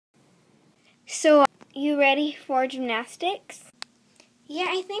So, you ready for gymnastics? Yeah,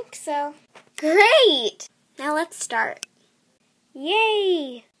 I think so. Great! Now let's start.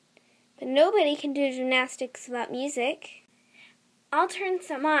 Yay! But nobody can do gymnastics without music. I'll turn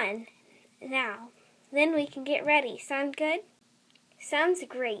some on now. Then we can get ready. Sound good? Sounds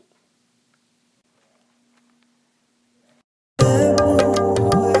great.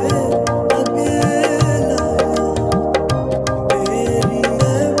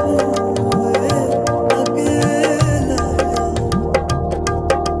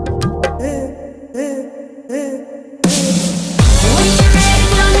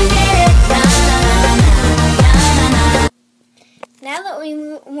 Now that we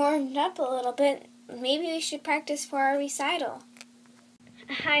warmed up a little bit, maybe we should practice for our recital.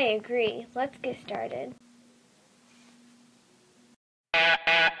 I agree. Let's get started.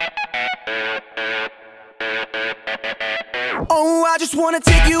 Oh, I just wanna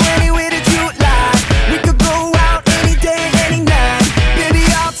take you anywhere that you like. We could go out any day, any night. Baby,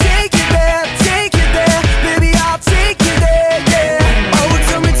 I'll take you there, Baby, I'll take you there, yeah. Oh,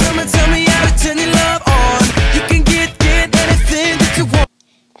 tell me how to turn your love on. You can get anything that you want.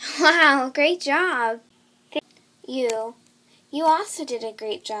 Wow, great job. You also did a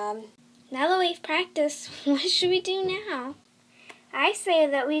great job. Now that we've practiced, what should we do now? I say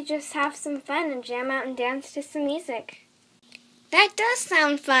that we just have some fun and jam out and dance to some music. That does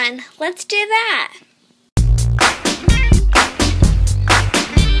sound fun. Let's do that.